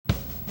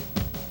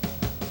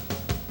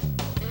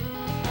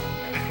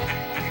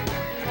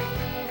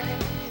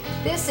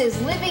This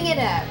is Living It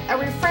Up, a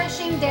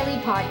refreshing daily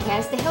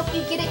podcast to help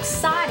you get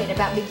excited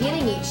about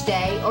beginning each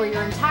day or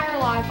your entire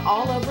life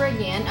all over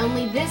again,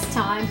 only this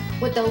time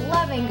with the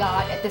loving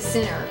God at the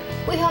center.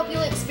 We hope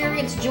you'll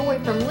experience joy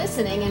from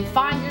listening and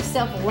find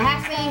yourself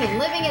laughing and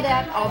living it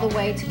up all the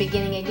way to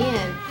beginning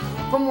again.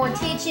 For more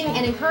teaching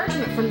and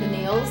encouragement from the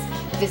Neils,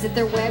 visit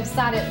their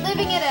website at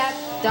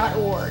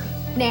livingitup.org.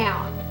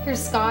 Now,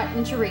 here's Scott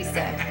and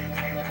Teresa.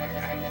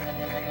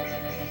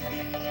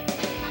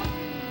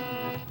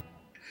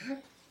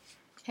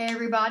 Hey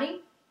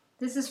everybody,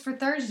 this is for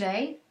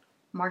Thursday,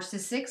 March the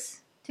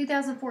 6th,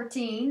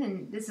 2014,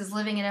 and this is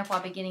Living It Up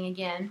While Beginning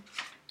Again.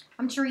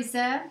 I'm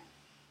Teresa,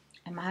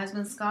 and my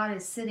husband Scott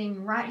is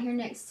sitting right here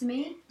next to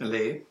me.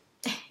 Hello.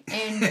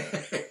 And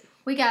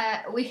we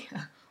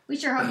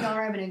sure hope y'all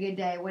are having a good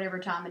day, whatever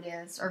time it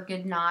is, or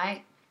good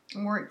night.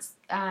 And we're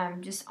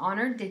just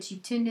honored that you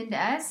tuned into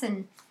us,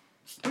 and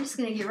we're just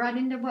going to get right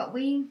into what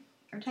we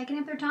are taking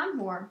up their time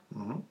for.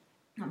 Mm-hmm.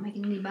 Not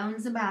making any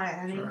bones about it,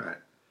 honey. That's right.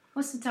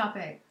 What's the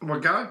topic?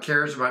 Well, God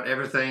cares about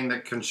everything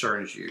that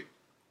concerns you,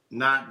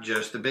 not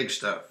just the big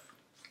stuff.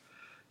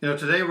 You know,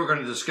 today we're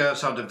going to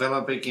discuss how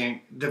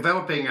developing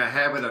a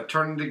habit of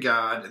turning to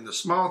God in the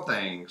small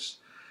things.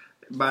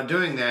 By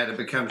doing that, it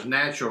becomes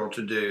natural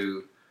to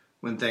do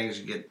when things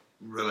get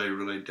really,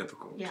 really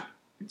difficult. Yeah,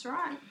 that's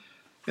right.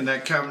 And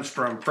that comes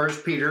from 1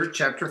 Peter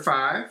chapter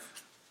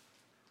 5,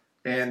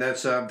 and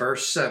that's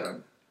verse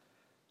 7.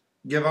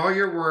 Give all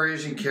your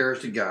worries and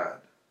cares to God,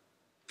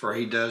 for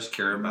He does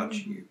care about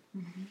you.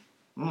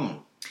 Mm-hmm. Mm.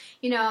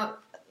 You know,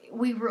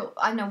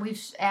 I know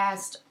we've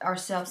asked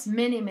ourselves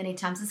many, many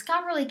times, does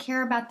God really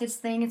care about this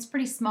thing? It's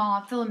pretty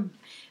small. I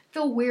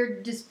feel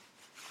weird just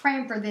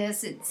praying for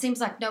this. It seems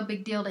like no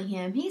big deal to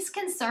Him. He's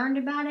concerned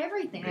about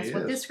everything. That's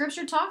what this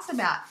scripture talks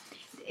about.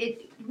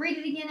 Read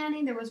it again,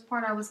 honey. There was a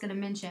part I was going to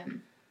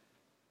mention.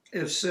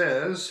 It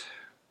says,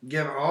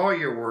 give all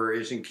your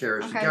worries and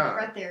cares to God. Okay,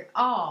 right there.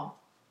 All.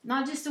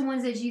 Not just the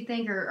ones that you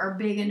think are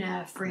big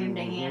enough for Him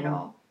to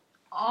handle.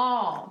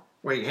 All.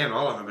 Well, you can handle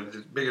all of them, but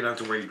it's big enough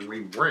to where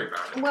we worry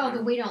about it.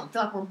 Well, we don't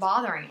feel like we're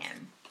bothering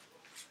Him.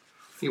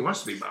 He wants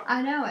to be bothered.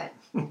 I know it.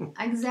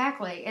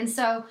 Exactly. And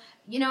so,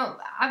 you know,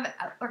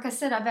 like I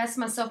said, I've asked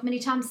myself many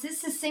times,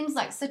 this just seems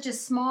like such a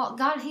small...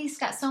 God, He's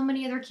got so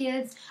many other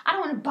kids. I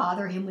don't want to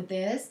bother Him with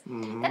this.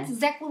 Mm-hmm. That's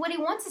exactly what He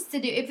wants us to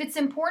do. If it's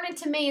important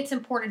to me, it's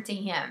important to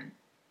Him.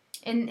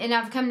 And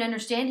I've come to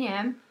understand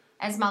Him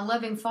as my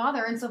loving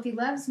Father. And so if He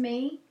loves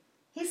me,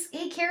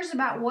 He cares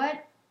about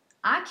what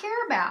I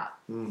care about,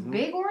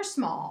 big or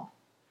small.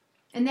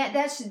 And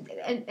that's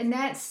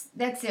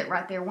it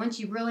right there. Once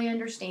you really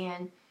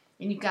understand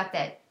and you've got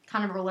that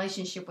kind of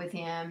relationship with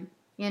Him,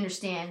 you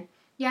understand,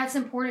 yeah, it's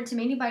important to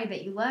me. Anybody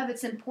that you love,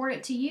 it's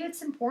important to you.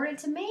 It's important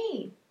to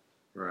me.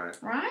 Right.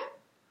 Right?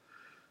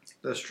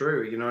 That's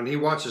true. You know, and He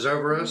watches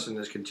over us and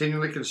is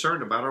continually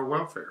concerned about our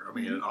welfare. I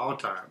mean, at all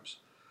times.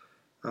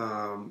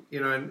 You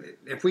know, and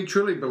if we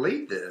truly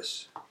believe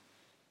this,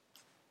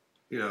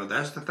 you know,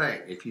 that's the thing.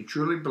 If you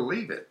truly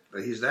believe it,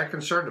 that He's that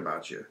concerned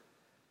about you,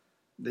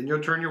 then you'll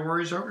turn your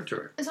worries over to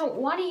Him. So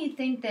why do you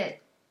think that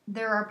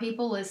there are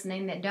people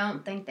listening that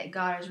don't think that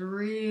God is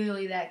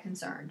really that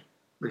concerned?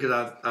 Because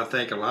I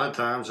think a lot of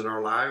times in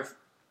our life,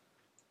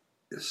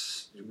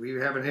 we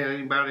haven't had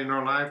anybody in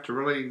our life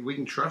we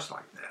can trust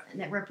like that. And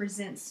that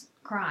represents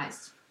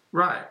Christ.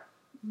 Right.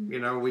 Mm-hmm. You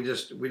know, we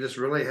just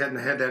really hadn't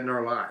had that in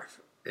our life.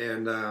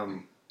 And,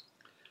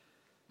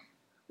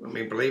 I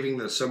mean, believing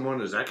that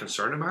someone is that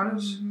concerned about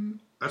us,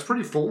 that's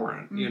pretty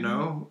foreign, you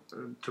know,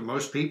 to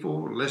most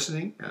people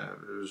listening.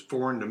 It was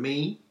foreign to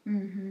me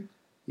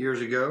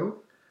years ago.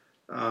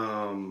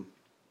 I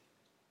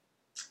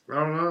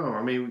don't know.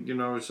 I mean, you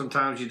know,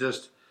 sometimes you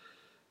just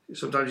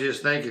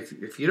think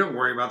if you don't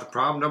worry about the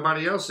problem,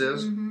 nobody else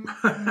is. You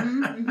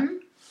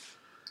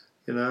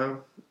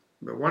know,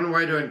 but one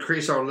way to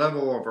increase our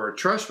level of our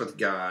trust with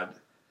God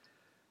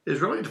is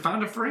really to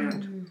find a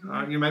friend.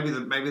 You know,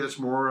 maybe that's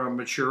more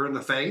mature in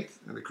the faith,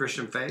 in the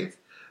Christian faith.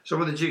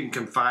 Someone that you can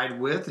confide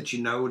with, that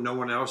you know no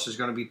one else is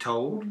going to be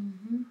told.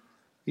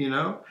 You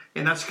know,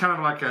 and that's kind of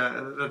like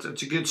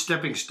it's a good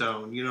stepping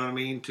stone. You know what I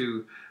mean?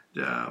 To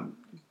tell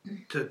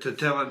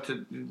it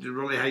to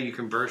really how you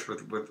converse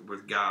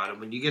with God, and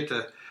when you get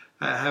to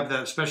have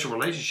that special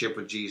relationship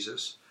with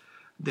Jesus,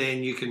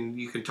 then you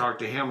can talk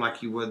to Him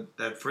like you would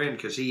that friend,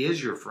 because He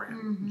is your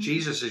friend.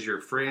 Jesus is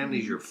your friend.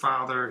 He's your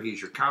Father. He's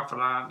your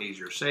confidant. He's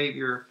your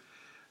Savior.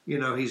 You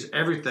know, He's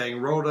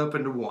everything rolled up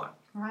into one.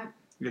 Right.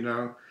 You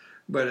know,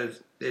 but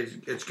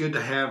it's good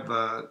to have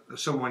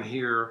someone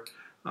here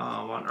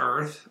on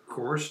earth, of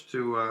course,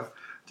 to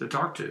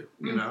talk to.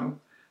 You know,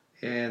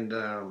 and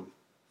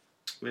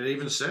it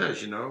even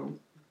says, you know,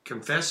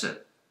 confess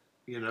it.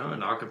 You know,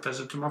 and I'll confess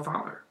it to my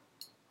Father.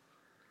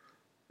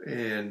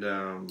 And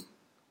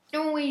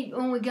when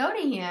we go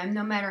to Him,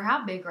 no matter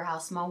how big or how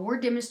small, we're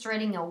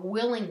demonstrating a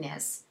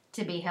willingness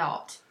to be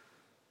helped.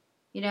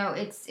 You know,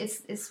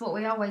 it's what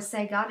we always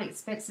say. God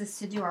expects us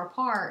to do our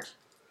part.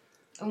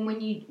 And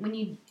when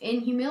you in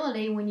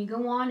humility, when you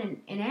go on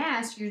and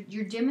ask,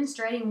 you're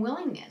demonstrating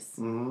willingness.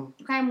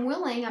 Mm-hmm. Okay, I'm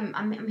willing.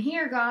 I'm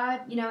here,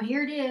 God.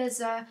 Here it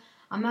is.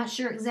 I'm not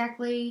sure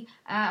exactly.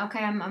 Okay,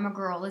 I'm a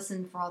girl.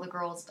 Listen, for all the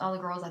girls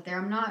out there,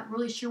 I'm not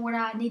really sure what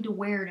I need to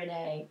wear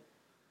today.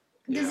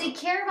 Does he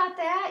care about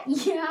that?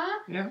 Yeah.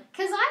 Yeah.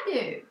 Because I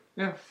do.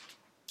 Yeah.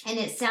 And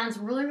it sounds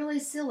really, really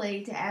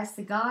silly to ask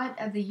the God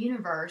of the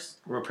universe.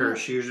 What pair of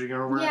shoes are you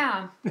going to wear?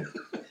 Yeah.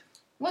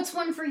 What's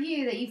one for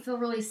you that you feel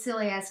really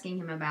silly asking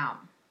him about?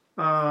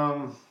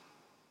 I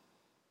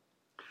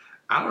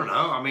don't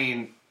know. I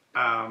mean,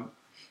 I'll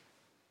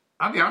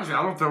be honest with you,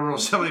 I don't feel real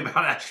silly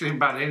about asking him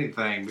about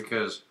anything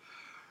because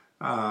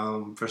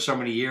for so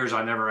many years I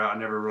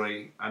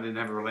didn't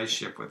have a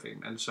relationship with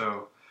him, and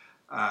so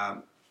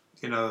I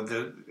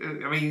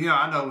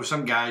know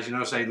some guys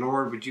say,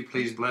 Lord, would you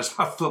please bless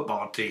my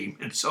football team,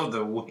 and so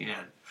they'll win.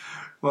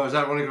 Well, is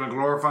that really going to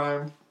glorify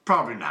him?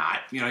 Probably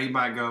not. He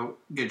might go,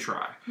 good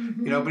try.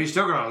 Mm-hmm. But he's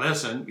still going to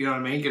listen, you know what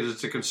I mean? Because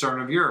it's a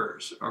concern of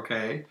yours,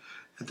 okay,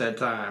 at that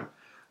time.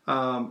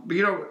 But,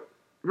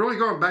 really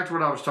going back to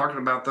what I was talking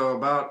about, though,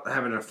 about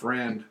having a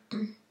friend,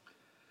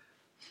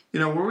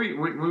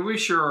 when we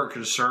share our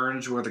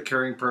concerns with a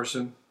caring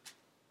person,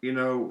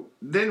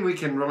 then we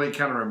can really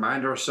kind of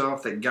remind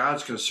ourselves that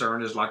God's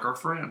concern is like our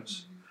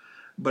friends. Mm-hmm.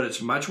 But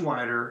it's much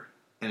wider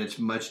and it's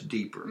much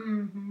deeper.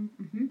 Mm-hmm.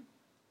 Mm-hmm.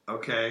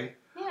 Okay?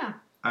 Yeah.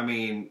 I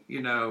mean,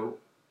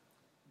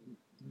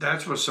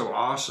 that's what's so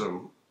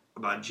awesome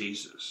about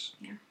Jesus.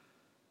 Yeah.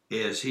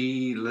 Is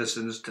he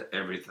listens to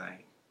everything.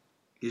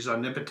 He's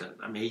omnipotent.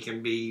 I mean, he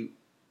can be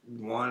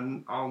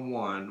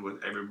one-on-one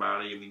with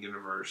everybody in the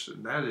universe,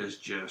 and that is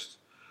just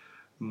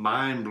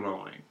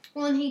mind-blowing.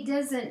 Well, and he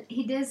doesn't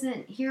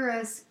hear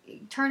us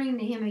turning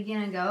to him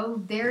again and go,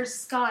 oh, there's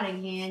Scott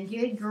again.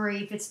 Good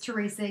grief, it's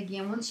Teresa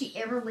again. Won't she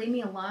ever leave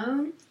me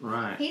alone?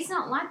 Right. He's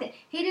not like that.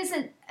 He's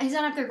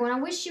not up there going, I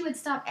wish you would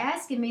stop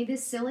asking me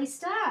this silly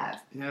stuff.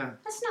 Yeah.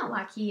 That's not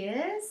like he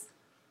is.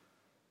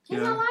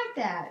 He's not like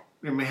that.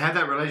 I mean, had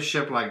that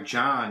relationship like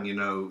John, did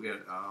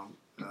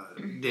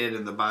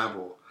in the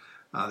Bible.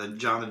 That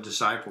John the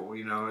disciple,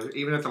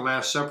 even at the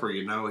Last Supper,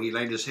 he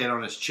laid his head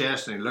on his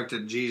chest and he looked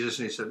at Jesus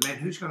and he said, man,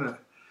 who's gonna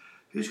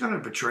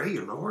betray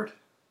you, Lord?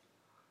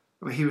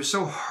 I mean, he was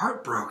so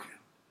heartbroken.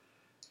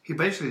 He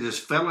basically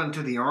just fell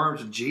into the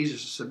arms of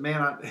Jesus and said,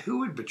 man, who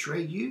would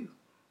betray you?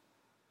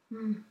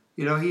 Mm.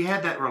 He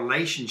had that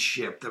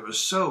relationship that was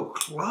so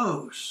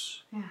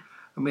close. Yeah.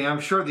 I mean,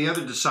 I'm sure the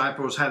other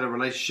disciples had a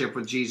relationship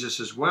with Jesus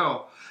as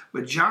well,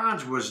 but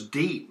John's was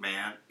deep,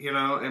 man.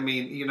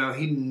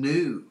 He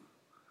knew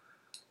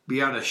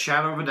beyond a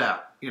shadow of a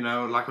doubt,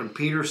 like when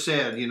Peter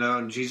said,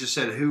 and Jesus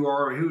said, who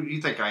do you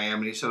think I am?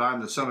 And he said,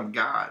 I'm the Son of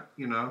God,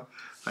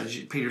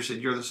 Peter said,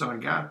 you're the Son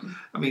of God.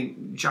 I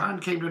mean, John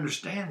came to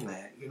understand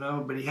that,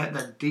 but he had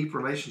that deep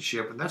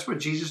relationship, and that's what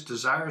Jesus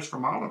desires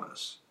from all of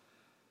us,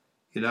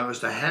 is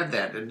to have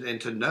that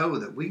and to know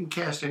that we can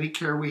cast any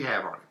care we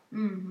have on him.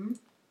 Mm-hmm.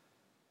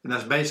 And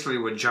that's basically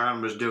what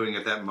John was doing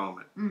at that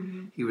moment.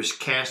 Mm-hmm. He was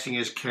casting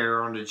his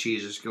care onto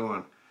Jesus,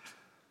 going,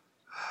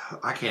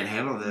 I can't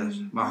handle this.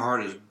 Mm-hmm. My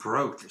heart is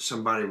broke that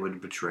somebody would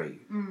betray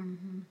you.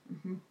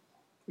 Mm-hmm.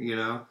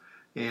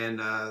 Mm-hmm. And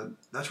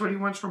that's what he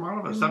wants from all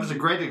of us. Mm-hmm. That was a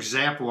great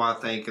example, I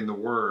think, in the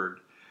Word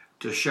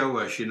to show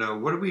us,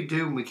 what do we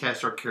do when we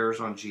cast our cares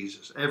on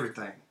Jesus?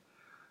 Everything.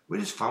 We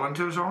just fall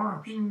into his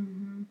arms.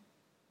 Mm-hmm.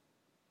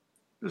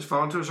 Just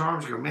fall into his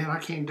arms and go, man, I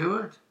can't do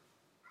it.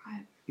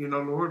 Right.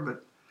 Lord,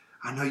 but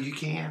I know you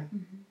can.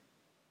 Mm-hmm.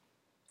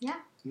 Yeah.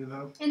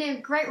 And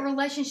a great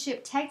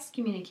relationship takes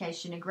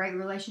communication. A great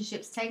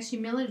relationship takes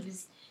humility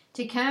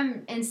to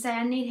come and say,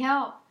 I need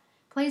help.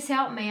 Please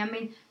help me. I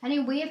mean, honey,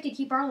 we have to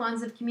keep our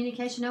lines of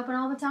communication open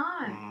all the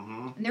time.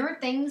 Mm-hmm. And there are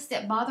things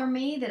that bother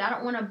me that I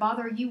don't want to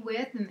bother you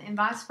with and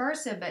vice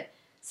versa. But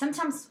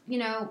sometimes,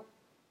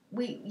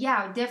 we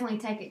definitely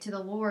take it to the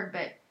Lord,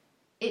 but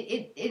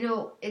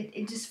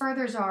it just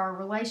furthers our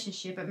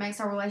relationship. It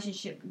makes our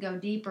relationship go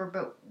deeper.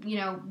 But,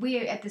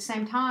 we at the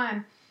same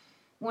time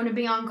want to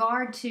be on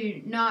guard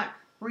to not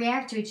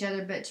react to each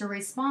other, but to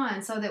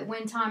respond, so that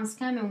when times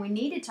come and we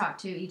need to talk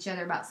to each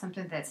other about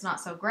something that's not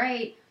so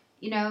great,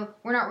 we're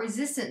not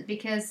resistant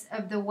because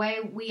of the way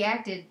we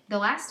acted the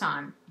last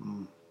time.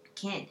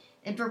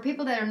 And for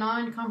people that are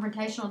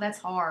non-confrontational, that's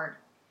hard.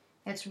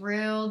 That's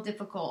real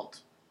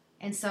difficult.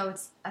 And so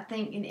I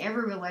think in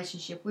every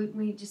relationship,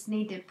 we just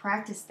need to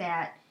practice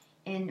that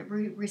and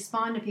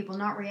respond to people,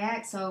 not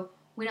react, so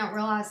we don't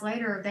realize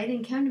later they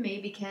didn't come to me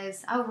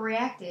because I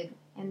overreacted.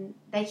 And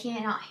they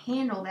cannot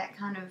handle that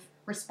kind of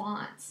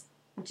response,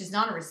 which is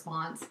not a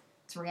response,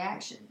 it's a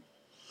reaction.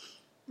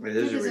 It is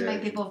a doesn't reaction.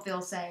 make people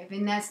feel safe.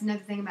 And that's another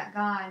thing about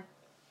God.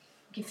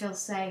 You can feel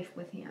safe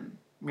with him.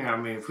 Yeah, I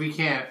mean, if we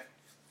can't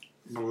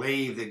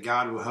believe that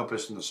God will help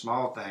us in the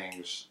small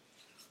things,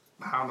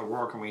 how in the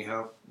world can we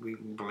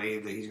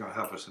believe that he's going to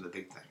help us in the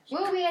big things?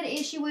 Well, we had an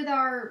issue with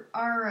our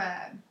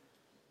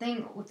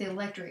thing with the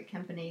electric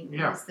company.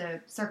 Yeah. It was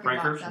the circuit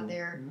Breakers box out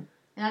there. Mm-hmm.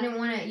 And I didn't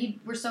want to, you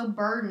were so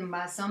burdened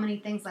by so many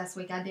things last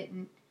week, I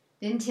didn't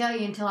Didn't tell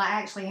you until I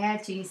actually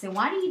had to. He said,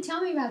 why didn't you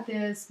tell me about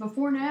this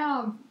before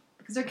now?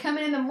 Because they're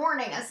coming in the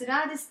morning. I said,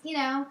 I just,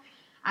 I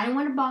didn't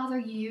want to bother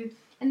you.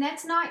 And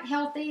that's not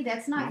healthy.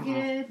 That's not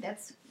good.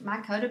 That's my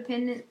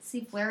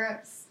codependency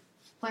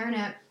flaring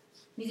up.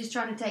 He's just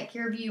trying to take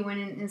care of you. When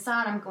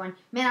inside I'm going,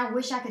 man, I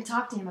wish I could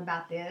talk to him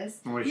about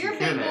this. You're a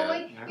big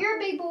boy. Yeah. You're a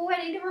big boy.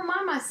 I need to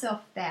remind myself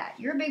of that.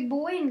 You're a big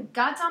boy, and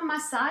God's on my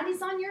side.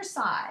 He's on your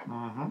side.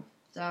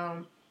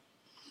 So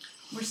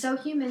we're so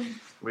human.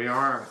 We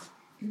are.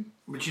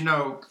 But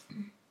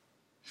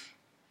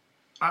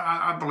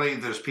I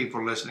believe there's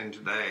people listening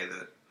today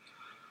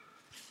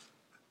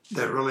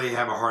that really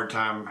have a hard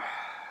time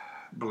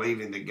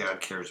believing that God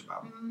cares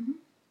about them.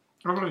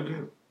 I really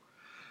do.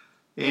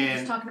 We were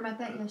just talking about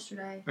that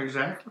yesterday.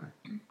 Exactly.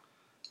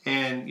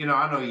 And,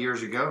 I know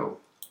years ago,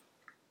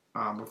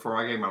 before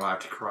I gave my life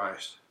to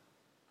Christ,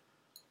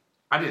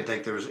 I didn't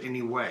think there was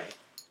any way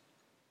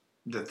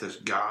that this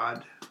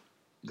God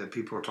that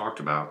people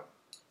talked about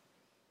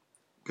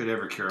could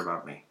ever care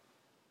about me.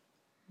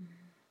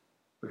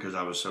 Because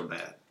I was so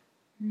bad.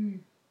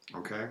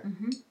 Okay?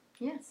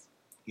 Yes.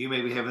 You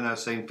may be having that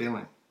same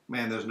feeling.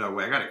 Man, there's no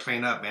way. I got to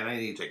clean up, man. I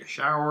need to take a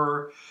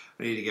shower.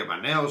 I need to get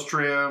my nails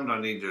trimmed. I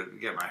need to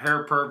get my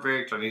hair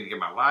perfect. I need to get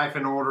my life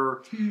in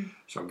order.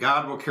 So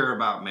God will care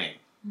about me.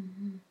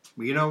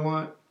 Well, you know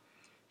what?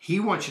 He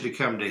wants you to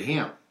come to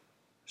Him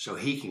so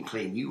He can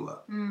clean you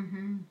up.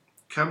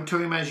 Come to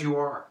Him as you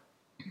are.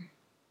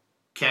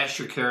 Cast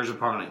your cares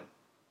upon Him.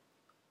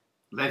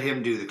 Let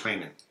Him do the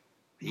cleaning.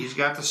 He's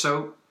got the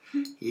soap.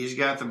 He's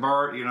got the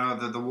bar,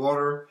 the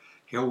water.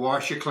 He'll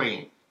wash you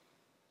clean.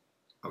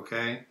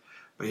 Okay?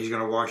 But He's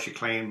going to wash you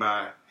clean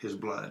by His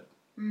blood.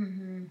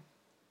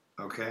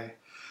 Okay?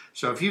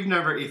 So if you've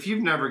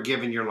never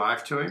given your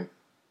life to Him,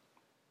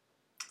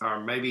 or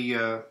maybe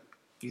you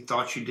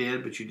thought you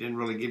did, but you didn't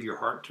really give your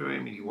heart to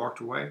Him and you walked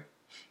away,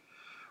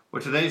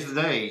 well, today's the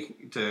day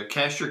to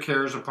cast your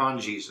cares upon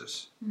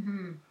Jesus.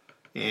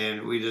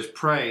 And we just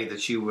pray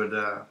that you would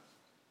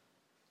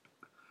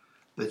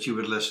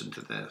listen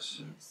to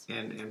this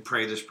and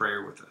pray this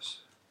prayer with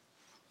us.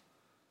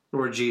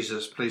 Lord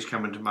Jesus, please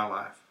come into my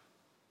life.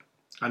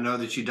 I know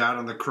that you died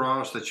on the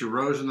cross, that you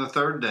rose on the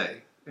third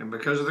day, and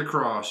because of the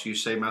cross, you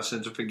say my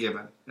sins are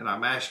forgiven. And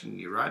I'm asking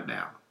you right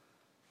now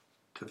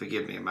to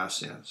forgive me of my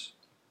sins.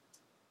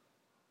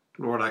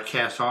 Lord, I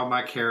cast all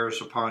my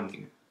cares upon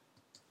you,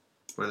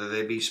 whether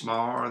they be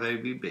small or they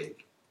be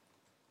big.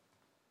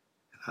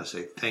 And I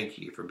say thank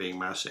you for being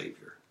my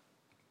Savior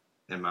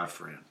and my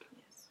friend.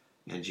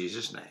 In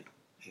Jesus' name,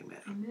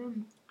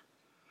 amen.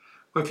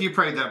 Well, if you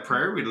prayed that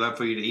prayer, we'd love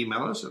for you to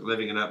email us at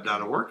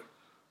livingitup.org.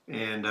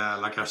 And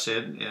like I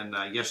said in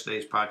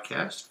yesterday's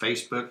podcast,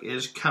 Facebook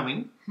is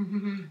coming.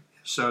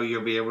 So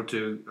you'll be able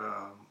to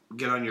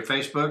get on your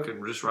Facebook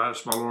and just write a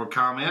small little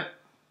comment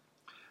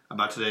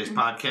about today's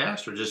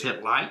podcast, or just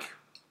hit like.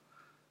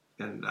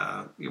 And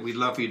we'd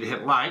love for you to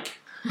hit like.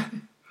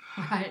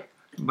 Right.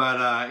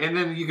 But and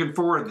then you can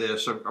forward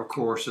this, of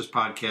course, this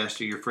podcast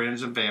to your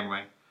friends and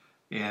family.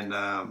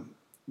 And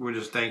we're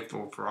just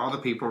thankful for all the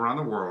people around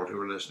the world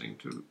who are listening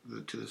to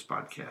this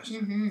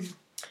podcast.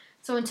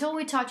 So until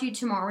we talk to you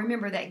tomorrow,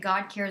 remember that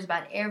God cares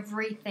about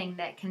everything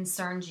that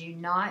concerns you,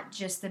 not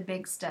just the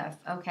big stuff,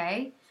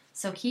 okay?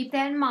 So keep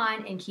that in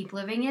mind and keep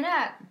living it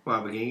up.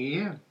 Well, beginning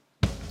again.